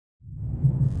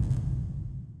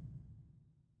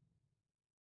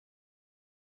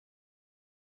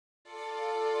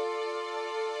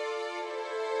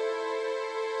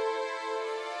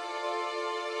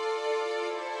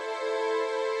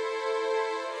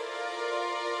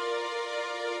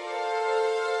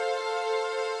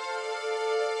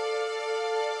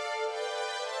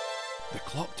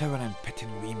Clocktower in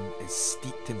Pittenweem is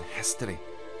steeped in history,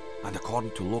 and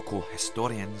according to local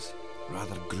historians,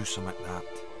 rather gruesome at that.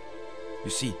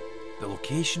 You see, the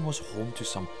location was home to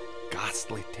some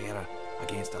ghastly terror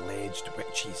against alleged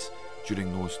witches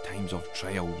during those times of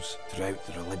trials throughout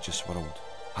the religious world.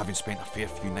 Having spent a fair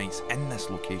few nights in this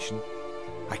location,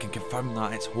 I can confirm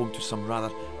that it's home to some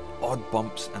rather odd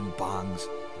bumps and bangs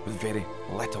with very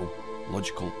little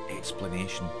logical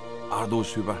explanation. Are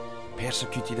those who were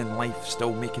persecuted in life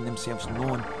still making themselves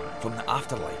known from the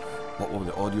afterlife? What will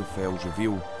the audio files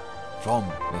reveal from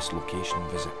this location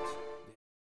visit?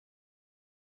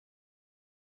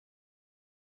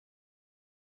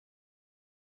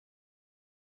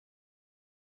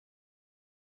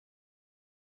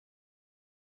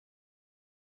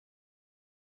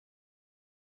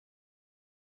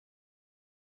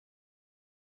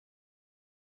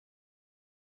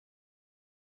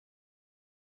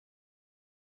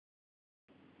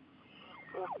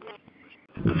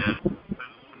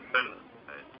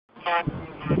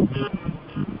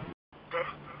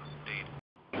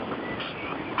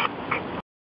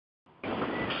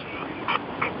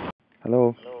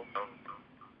 Hello.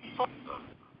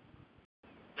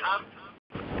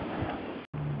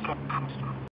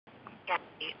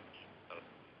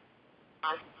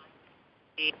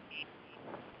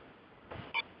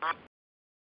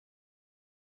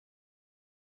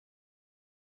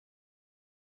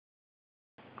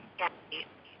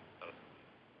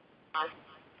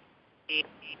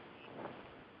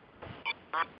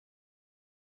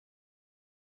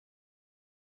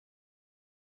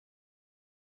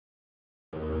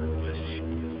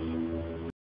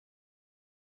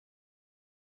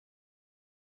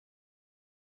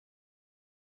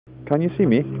 Can you see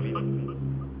me?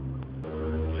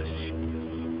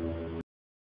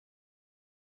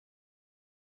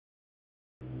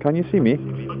 Can you see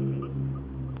me?